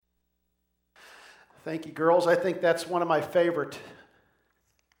Thank you, girls. I think that's one of my favorite.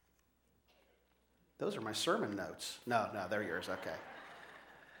 Those are my sermon notes. No, they're yours. Okay.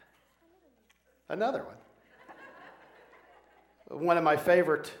 Another one. One of my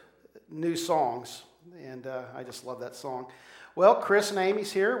favorite new songs, and I just love that song. Well, Chris and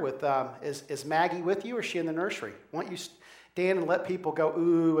Amy's here with. Is Maggie with you, or is she in the nursery? Why don't you stand and let people go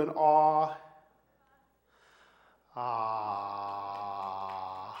ooh and ah.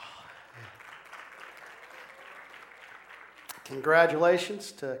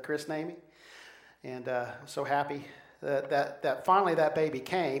 Congratulations to Chris and Amy, and so happy that finally that baby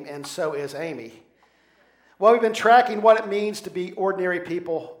came, and so is Amy. Well, we've been tracking what it means to be ordinary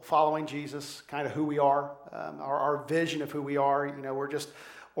people following Jesus, kind of who we are, our vision of who we are. You know, we're just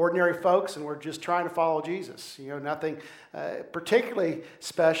ordinary folks, and we're just trying to follow Jesus. You know, nothing particularly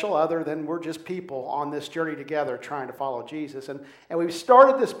special other than we're just people on this journey together trying to follow Jesus. And we've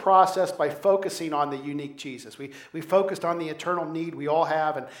started this process by focusing on the unique Jesus. We focused on the eternal need we all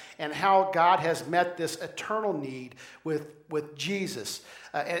have and how God has met this eternal need with Jesus.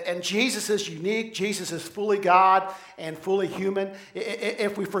 And Jesus is unique. Jesus is fully God and fully human.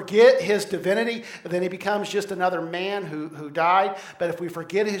 If we forget his divinity, then he becomes just another man who died. But if we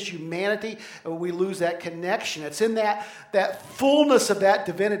forget his humanity, we lose that connection. It's in that fullness of that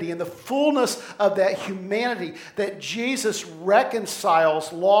divinity and the fullness of that humanity that Jesus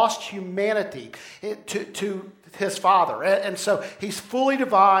reconciles lost humanity to his Father. And so he's fully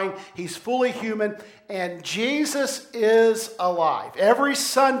divine, he's fully human, and Jesus is alive. Every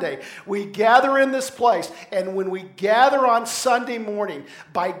Sunday, we gather in this place, and when we gather on Sunday morning,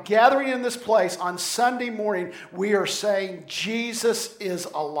 by gathering in this place on Sunday morning, we are saying Jesus is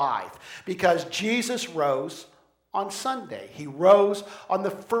alive, because Jesus rose on Sunday. He rose on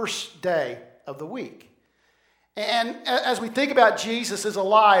the first day of the week. And as we think about Jesus is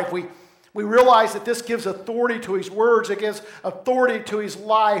alive, we realize that this gives authority to his words. It gives authority to his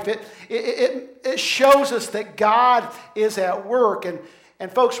life. It shows us that God is at work. And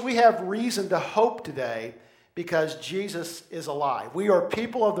folks, we have reason to hope today because Jesus is alive. We are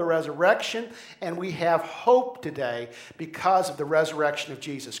people of the resurrection, and we have hope today because of the resurrection of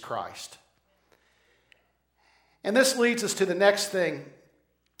Jesus Christ. And this leads us to the next thing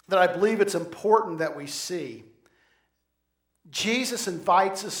that I believe it's important that we see. Jesus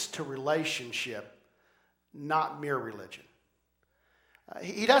invites us to relationship, not mere religion.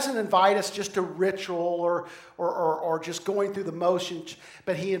 He doesn't invite us just to ritual or just going through the motions,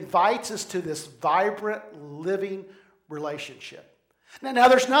 but he invites us to this vibrant, living relationship. Now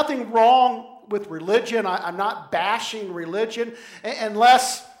there's nothing wrong with religion. I'm not bashing religion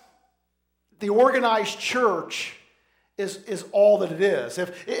unless the organized church is all that it is.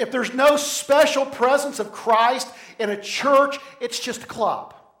 If there's no special presence of Christ in a church, it's just a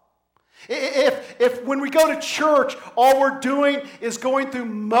club. If when we go to church, all we're doing is going through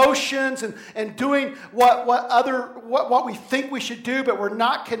motions and doing what we think we should do, but we're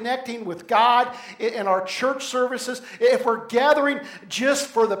not connecting with God in our church services, if we're gathering just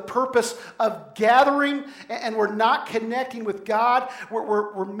for the purpose of gathering and we're not connecting with God,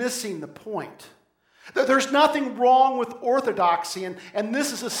 we're missing the point. There's nothing wrong with orthodoxy, and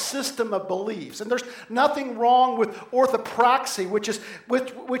this is a system of beliefs. And there's nothing wrong with orthopraxy, which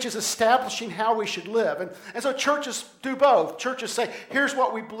is establishing how we should live. And so churches do both. Churches say, here's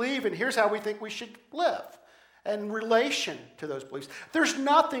what we believe, and here's how we think we should live, in relation to those beliefs. There's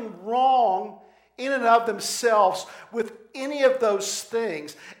nothing wrong in and of themselves with any of those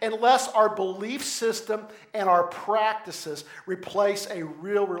things unless our belief system and our practices replace a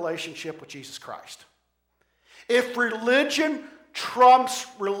real relationship with Jesus Christ. If religion trumps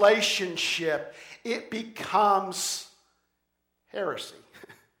relationship, it becomes heresy.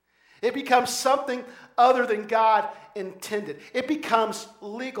 It becomes something other than God intended. It becomes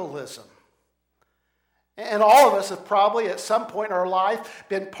legalism. And all of us have probably at some point in our life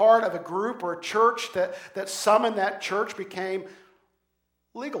been part of a group or a church that some in that church became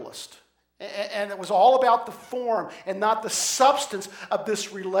legalist. And it was all about the form and not the substance of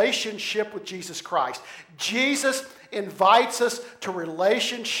this relationship with Jesus Christ. Jesus invites us to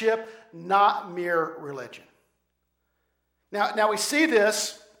relationship, not mere religion. Now we see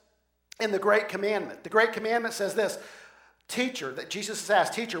this in the Great Commandment. The Great Commandment says this, Teacher, that Jesus has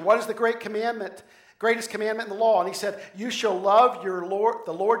asked, Teacher, what is the great commandment? Greatest commandment in the law? And he said, you shall love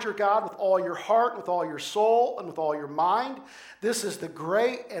the Lord your God with all your heart, with all your soul, and with all your mind. This is the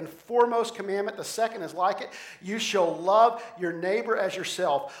great and foremost commandment. The second is like it. You shall love your neighbor as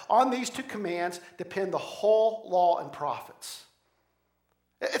yourself. On these two commands depend the whole law and prophets.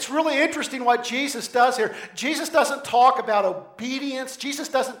 It's really interesting what Jesus does here. Jesus doesn't talk about obedience. Jesus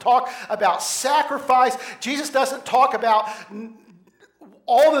doesn't talk about sacrifice. Jesus doesn't talk about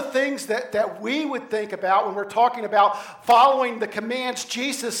all the things that we would think about when we're talking about following the commands.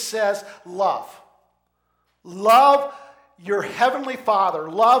 Jesus says, love. Love your heavenly Father.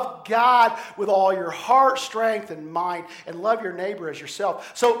 Love God with all your heart, strength, and mind, and love your neighbor as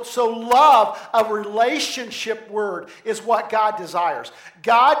yourself. So love, a relationship word, is what God desires.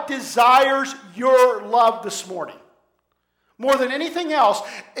 God desires your love this morning. More than anything else,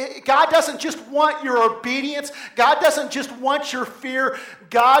 God doesn't just want your obedience. God doesn't just want your fear.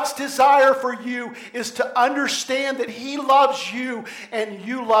 God's desire for you is to understand that He loves you and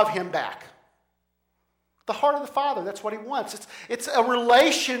you love Him back. The heart of the Father, that's what He wants. It's a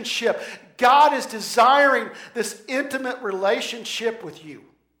relationship. God is desiring this intimate relationship with you.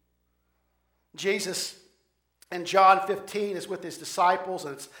 Jesus in John 15 is with His disciples,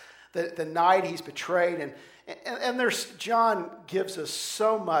 and it's the night He's betrayed. And John gives us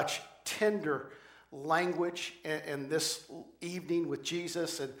so much tender language in this evening with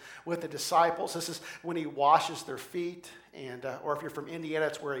Jesus and with the disciples. This is when He washes their feet, or if you're from Indiana,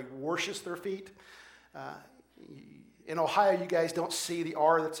 it's where He washes their feet. In Ohio, you guys don't see the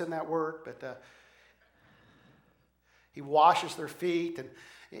R that's in that word, but He washes their feet, and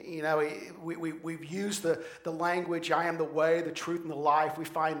we've used the language, I am the way, the truth, and the life. We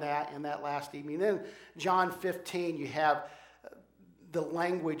find that in that last evening. Then John 15, you have the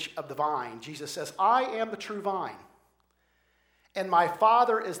language of the vine. Jesus says, I am the true vine, and my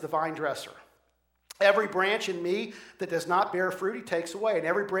Father is the vine dresser. Every branch in me that does not bear fruit, He takes away. And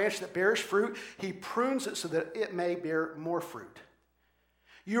every branch that bears fruit, He prunes it so that it may bear more fruit.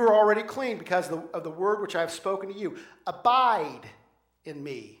 You are already clean because of the word which I have spoken to you. Abide in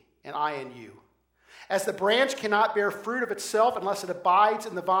me, and I in you. As the branch cannot bear fruit of itself unless it abides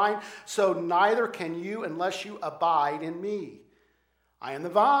in the vine, so neither can you unless you abide in me. I am the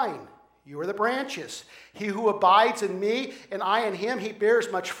vine. You are the branches. He who abides in me and I in him, he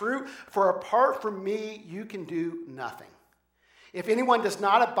bears much fruit, for apart from me you can do nothing. If anyone does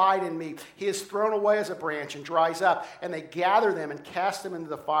not abide in me, he is thrown away as a branch and dries up, and they gather them and cast them into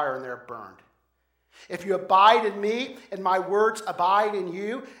the fire, and they're burned. If you abide in me and my words abide in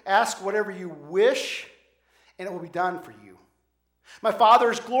you, ask whatever you wish, and it will be done for you. My Father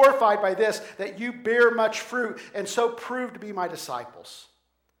is glorified by this, that you bear much fruit, and so prove to be my disciples.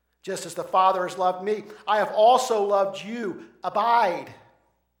 Just as the Father has loved me, I have also loved you. Abide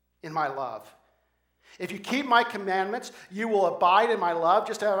in my love. If you keep my commandments, you will abide in my love,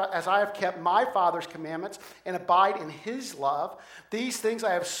 just as I have kept my Father's commandments and abide in his love. These things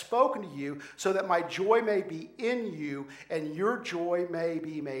I have spoken to you, so that my joy may be in you and your joy may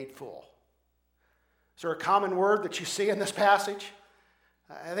be made full. Is there a common word that you see in this passage?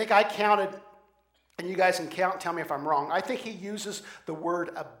 I think I counted, and you guys can count and tell me if I'm wrong. I think he uses the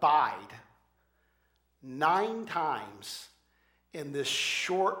word abide 9 times in this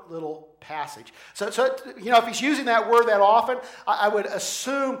short little passage. So if he's using that word that often, I would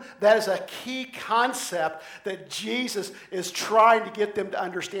assume that is a key concept that Jesus is trying to get them to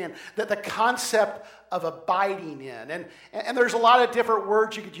understand, that the concept of abiding in. And there's a lot of different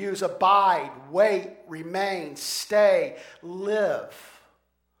words you could use: abide, wait, remain, stay, live.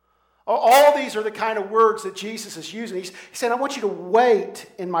 All these are the kind of words that Jesus is using. He's saying, I want you to wait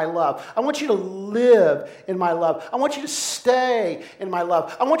in my love. I want you to live in my love. I want you to stay in my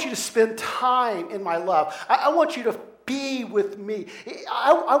love. I want you to spend time in my love. I want you to be with me.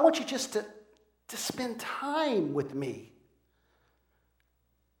 I want you just to spend time with me.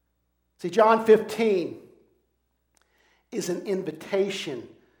 See, John 15 is an invitation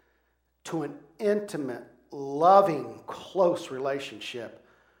to an intimate, loving, close relationship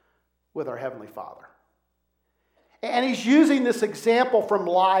with our Heavenly Father. And he's using this example from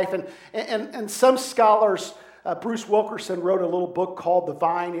life, and some scholars, Bruce Wilkerson wrote a little book called The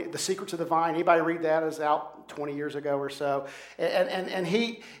Vine, The Secrets of the Vine. Anybody read that? It was out 20 years ago or so. And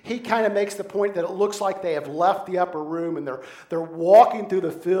he kind of makes the point that it looks like they have left the upper room and they're walking through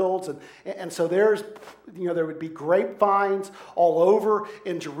the fields, and so there would be grapevines all over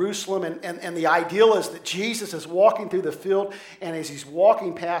in Jerusalem, and the ideal is that Jesus is walking through the field, and as he's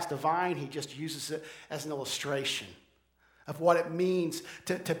walking past the vine, he just uses it as an illustration of what it means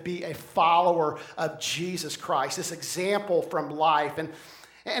to be a follower of Jesus Christ, this example from life.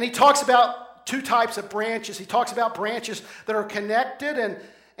 And he talks about 2 types of branches. He talks about branches that are connected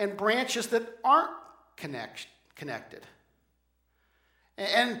and branches that aren't connected.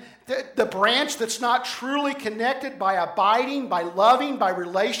 And the branch that's not truly connected by abiding, by loving, by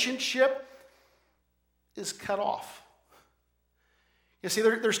relationship is cut off. You see,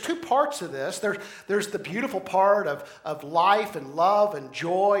 there's two parts of this. There's the beautiful part of life and love and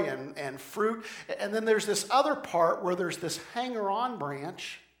joy and fruit. And then there's this other part where there's this hanger-on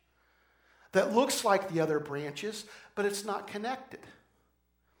branch that looks like the other branches, but it's not connected.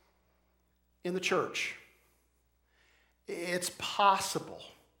 In the church, it's possible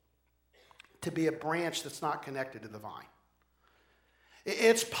to be a branch that's not connected to the vine.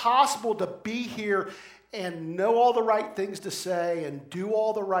 It's possible to be here and know all the right things to say and do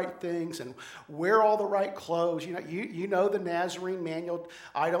all the right things and wear all the right clothes. You know the Nazarene manual,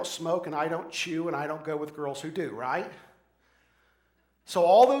 I don't smoke and I don't chew and I don't go with girls who do, right? So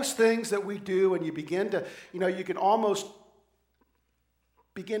all those things that we do, and you begin to, you can almost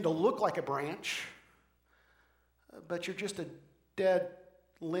begin to look like a branch, but you're just a dead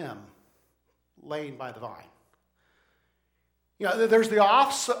limb laying by the vine. There's the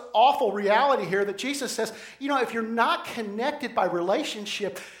awful reality here that Jesus says, if you're not connected by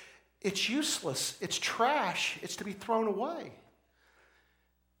relationship, it's useless, it's trash, it's to be thrown away.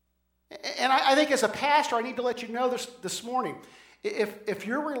 And I think as a pastor, I need to let you know this morning, if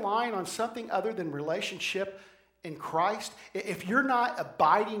you're relying on something other than relationship in Christ, if you're not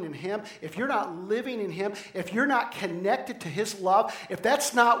abiding in Him, if you're not living in Him, if you're not connected to His love, if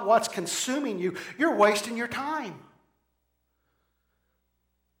that's not what's consuming you, you're wasting your time.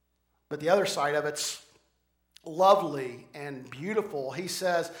 But the other side of it's lovely and beautiful. He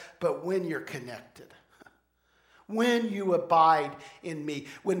says, but when you're connected, when you abide in me,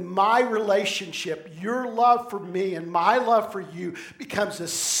 when my relationship, your love for me and my love for you becomes a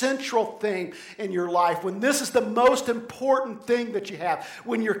central thing in your life, when this is the most important thing that you have,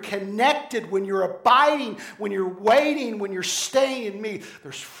 when you're connected, when you're abiding, when you're waiting, when you're staying in me,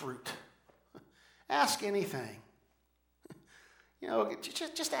 there's fruit. Ask anything.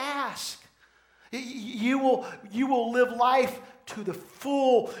 Just ask. You will live life to the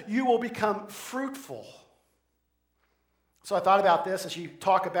full. You will become fruitful. So I thought about this as we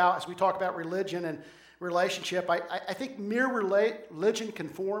talk about religion and relationship. I think mere religion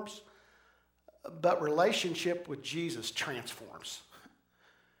conforms, but relationship with Jesus transforms.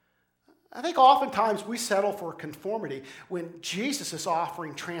 I think oftentimes we settle for conformity when Jesus is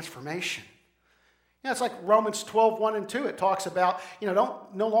offering transformation. It's like Romans 12:1 and 2. It talks about,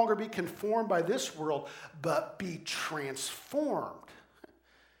 don't no longer be conformed by this world, but be transformed.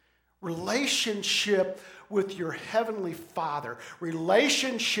 Relationship with your heavenly Father,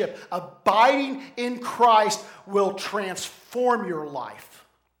 relationship, abiding in Christ will transform your life.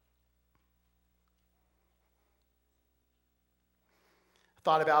 I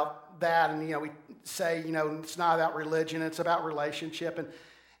thought about that, and we say, it's not about religion, it's about relationship.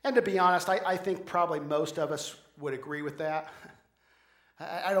 And to be honest, I think probably most of us would agree with that.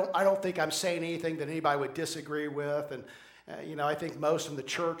 I don't think I'm saying anything that anybody would disagree with, and I think most in the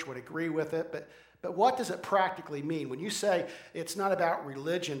church would agree with it. But what does it practically mean when you say it's not about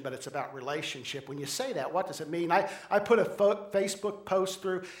religion, but it's about relationship? When you say that, what does it mean? I put a Facebook post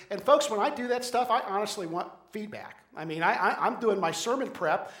through, and folks, when I do that stuff, I honestly want feedback. I'm doing my sermon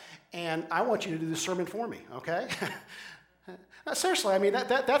prep, and I want you to do the sermon for me, okay? Seriously,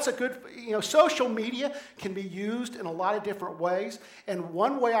 that's a good, social media can be used in a lot of different ways. And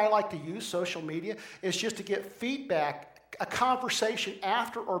one way I like to use social media is just to get feedback, a conversation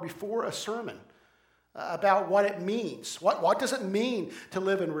after or before a sermon about what it means. What does it mean to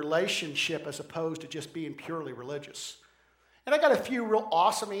live in relationship as opposed to just being purely religious? And I got a few real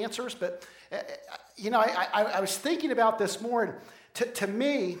awesome answers, but, I was thinking about this more, and to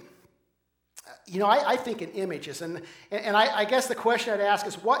me, I think in images, and I guess the question I'd ask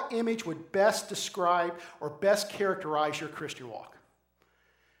is, what image would best describe or best characterize your Christian walk?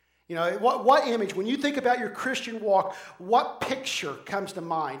 What image, when you think about your Christian walk, what picture comes to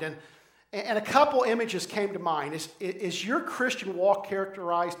mind? And a couple images came to mind. Is your Christian walk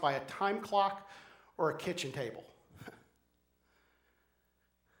characterized by a time clock or a kitchen table?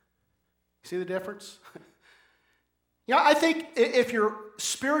 See the difference? I think if your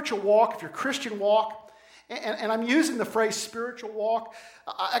spiritual walk, if your Christian walk, and I'm using the phrase spiritual walk,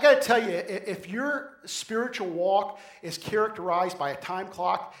 I got to tell you, if your spiritual walk is characterized by a time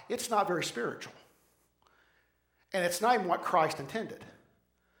clock, it's not very spiritual. And it's not even what Christ intended.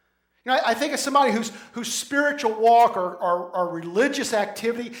 I think of somebody whose spiritual walk or religious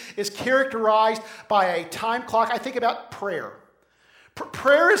activity is characterized by a time clock. I think about prayer.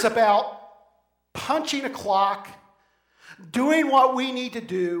 Prayer is about punching a clock, doing what we need to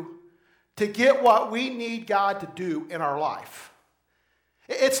do to get what we need God to do in our life.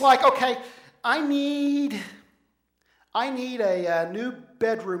 It's like, okay, I need a new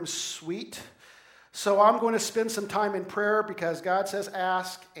bedroom suite So I'm going to spend some time in prayer because God says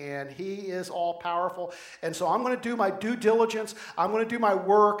ask, and He is all powerful. And so I'm going to do my due diligence. I'm going to do my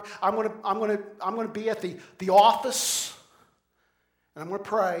work. I'm going to be at the office, and I'm going to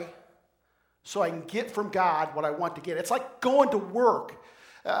pray so I can get from God what I want to get. It's like going to work.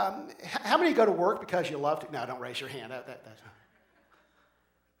 How many go to work because you love to? No, don't raise your hand.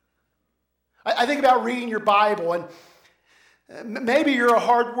 I think about reading your Bible, and maybe you're a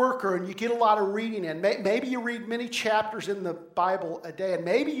hard worker and you get a lot of reading in. Maybe you read many chapters in the Bible a day, and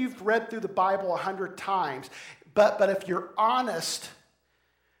maybe you've read through the Bible 100 times. But if you're honest,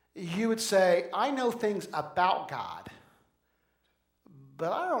 you would say, I know things about God,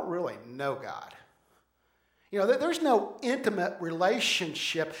 but I don't really know God. There's no intimate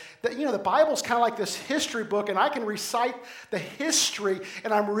relationship. The Bible's kind of like this history book, and I can recite the history,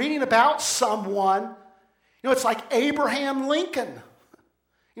 and I'm reading about someone. It's like Abraham Lincoln.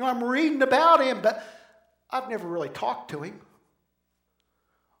 I'm reading about him, but I've never really talked to him.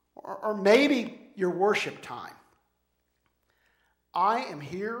 Or maybe your worship time. I am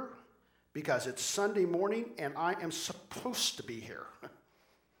here because it's Sunday morning, and I am supposed to be here.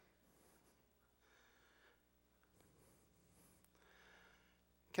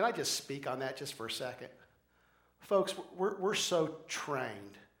 Can I just speak on that just for a second? Folks, we're so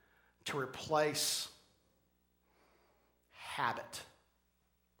trained to replace habit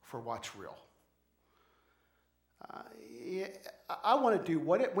for what's real. I want to do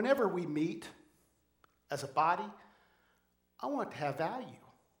whenever we meet as a body, I want it to have value.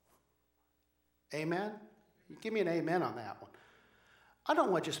 Amen? Give me an amen on that one. I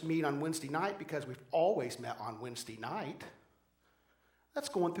don't want to just meet on Wednesday night because we've always met on Wednesday night. That's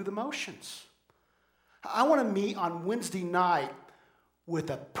going through the motions. I want to meet on Wednesday night with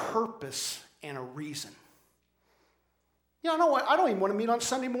a purpose and a reason. I don't even want to meet on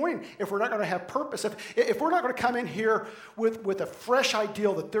Sunday morning if we're not going to have purpose. If we're not going to come in here with a fresh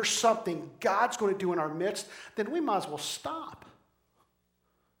ideal that there's something God's going to do in our midst, then we might as well stop.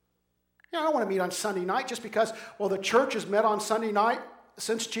 I don't want to meet on Sunday night just because, the church has met on Sunday night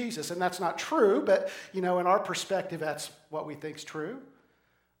since Jesus, and that's not true, but, in our perspective, that's what we think is true.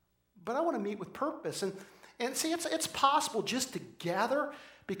 But I want to meet with purpose. And see, it's possible just to gather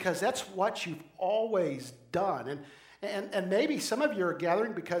because that's what you've always done. And maybe some of you are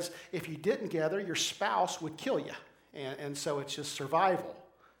gathering because if you didn't gather, your spouse would kill you. And so it's just survival.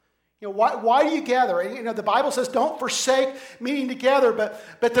 Why do you gather? The Bible says don't forsake meeting together,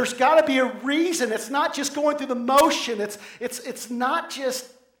 but there's got to be a reason. It's not just going through the motion. It's not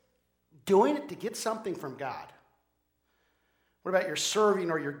just doing it to get something from God. What about your serving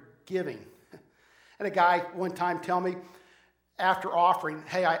or your giving? And a guy one time tell me after offering,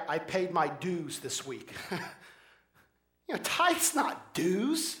 hey, I paid my dues this week. Tithes not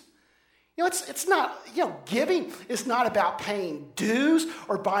dues. It's not, giving is not about paying dues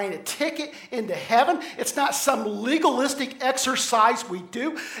or buying a ticket into heaven. It's not some legalistic exercise we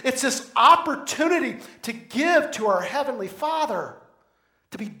do. It's this opportunity to give to our Heavenly Father,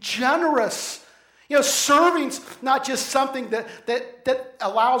 to be generous. Serving's not just something that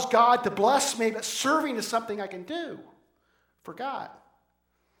allows God to bless me, but serving is something I can do for God.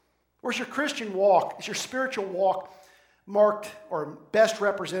 Where's your Christian walk? Is your spiritual walk marked or best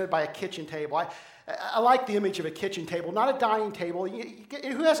represented by a kitchen table? I like the image of a kitchen table, not a dining table.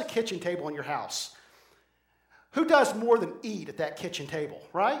 Who has a kitchen table in your house? Who does more than eat at that kitchen table,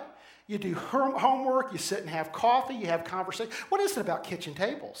 right? You do homework, you sit and have coffee, you have conversation. What is it about kitchen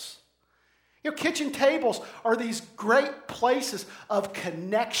tables? Kitchen tables are these great places of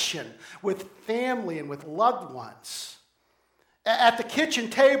connection with family and with loved ones. At the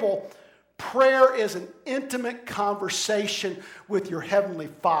kitchen table, prayer is an intimate conversation with your Heavenly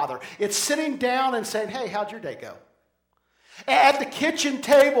Father. It's sitting down and saying, hey, how'd your day go? At the kitchen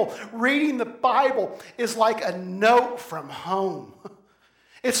table, reading the Bible is like a note from home.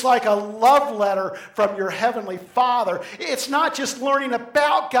 It's like a love letter from your Heavenly Father. It's not just learning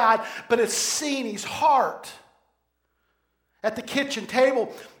about God, but it's seeing His heart. At the kitchen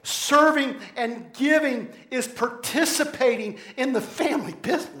table, serving and giving is participating in the family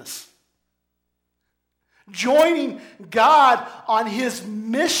business. Joining God on His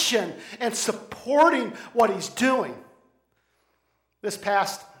mission and supporting what He's doing.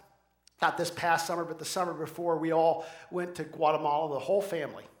 Not this past summer, but the summer before, we all went to Guatemala, the whole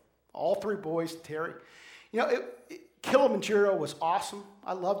family. All three boys, Terry. Kilimanjaro was awesome.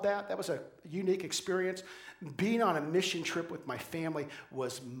 I loved that. That was a unique experience. Being on a mission trip with my family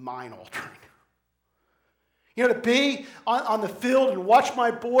was mind-altering. You know, to be on the field and watch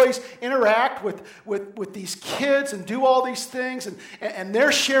my boys interact with these kids and do all these things, and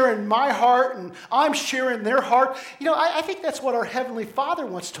they're sharing my heart and I'm sharing their heart. You know, I think that's what our Heavenly Father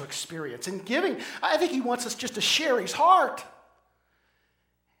wants to experience. In giving, I think He wants us just to share His heart.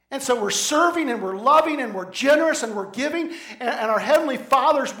 And so we're serving and we're loving and we're generous and we're giving, and our Heavenly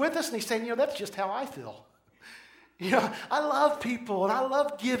Father's with us, and He's saying, you know, that's just how I feel. You know, I love people and I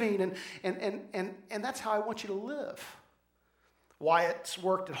love giving, and that's how I want you to live. Wyatt's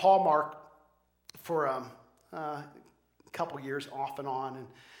worked at Hallmark for a couple years off and on, and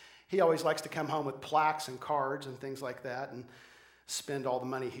he always likes to come home with plaques and cards and things like that and spend all the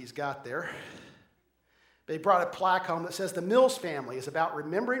money he's got there. But he brought a plaque home that says, "The Mills family is about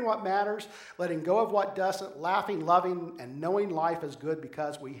remembering what matters, letting go of what doesn't, laughing, loving, and knowing life is good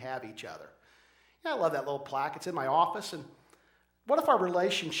because we have each other." Yeah, I love that little plaque. It's in my office. And what if our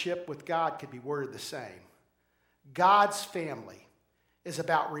relationship with God could be worded the same? God's family is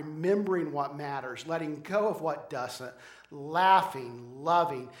about remembering what matters, letting go of what doesn't, laughing,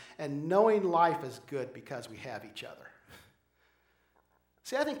 loving, and knowing life is good because we have each other.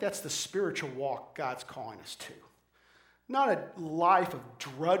 See, I think that's the spiritual walk God's calling us to. Not a life of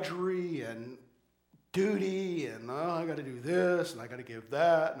drudgery and duty and, I got to do this and I got to give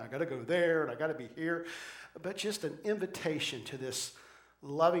that and I got to go there and I got to be here, but just an invitation to this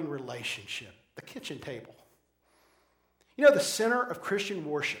loving relationship, the kitchen table. You know, the center of Christian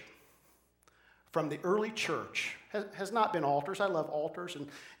worship from the early church has not been altars. I love altars, and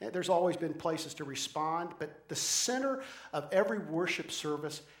there's always been places to respond, but the center of every worship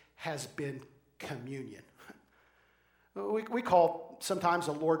service has been communion. We call sometimes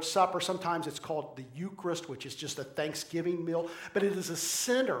the Lord's Supper, sometimes it's called the Eucharist, which is just a Thanksgiving meal, but it is a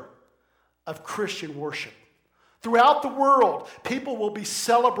center of Christian worship. Throughout the world, people will be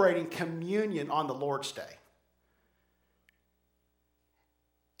celebrating communion on the Lord's Day.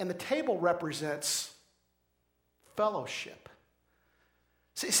 And the table represents fellowship.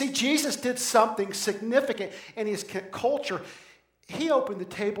 See, Jesus did something significant in his culture. He opened the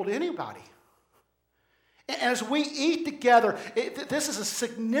table to anybody. As we eat together, this is a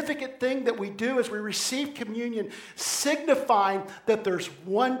significant thing that we do as we receive communion, signifying that there's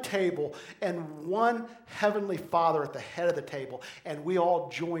one table and one Heavenly Father at the head of the table, and we all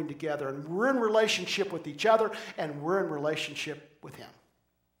join together, and we're in relationship with each other, and we're in relationship with Him.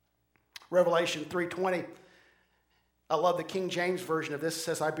 Revelation 3:20, I love the King James version of this. It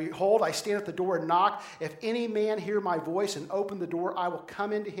says, "Behold, I stand at the door and knock. If any man hear my voice and open the door, I will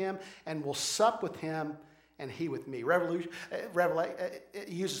come into him and will sup with him, and he with me." It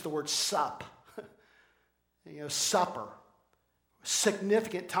uses the word sup. Supper.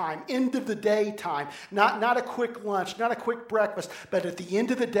 Significant time, end of the day time. Not a quick lunch, not a quick breakfast, but at the end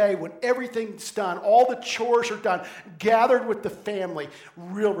of the day when everything's done, all the chores are done, gathered with the family,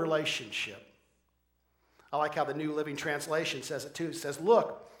 real relationship. I like how the New Living Translation says it too. It says,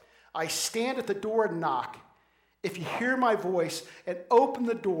 "Look, I stand at the door and knock. If you hear my voice and open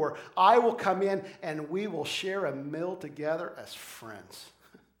the door, I will come in and we will share a meal together as friends."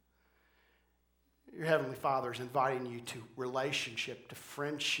 Your Heavenly Father is inviting you to relationship, to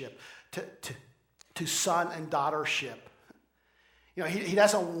friendship, to son and daughtership. He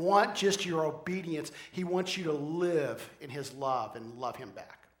doesn't want just your obedience. He wants you to live in His love and love Him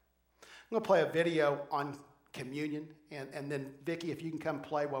back. I'm going to play a video on communion, and then Vicki, if you can come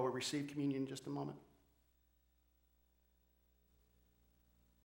play while we receive communion in just a moment.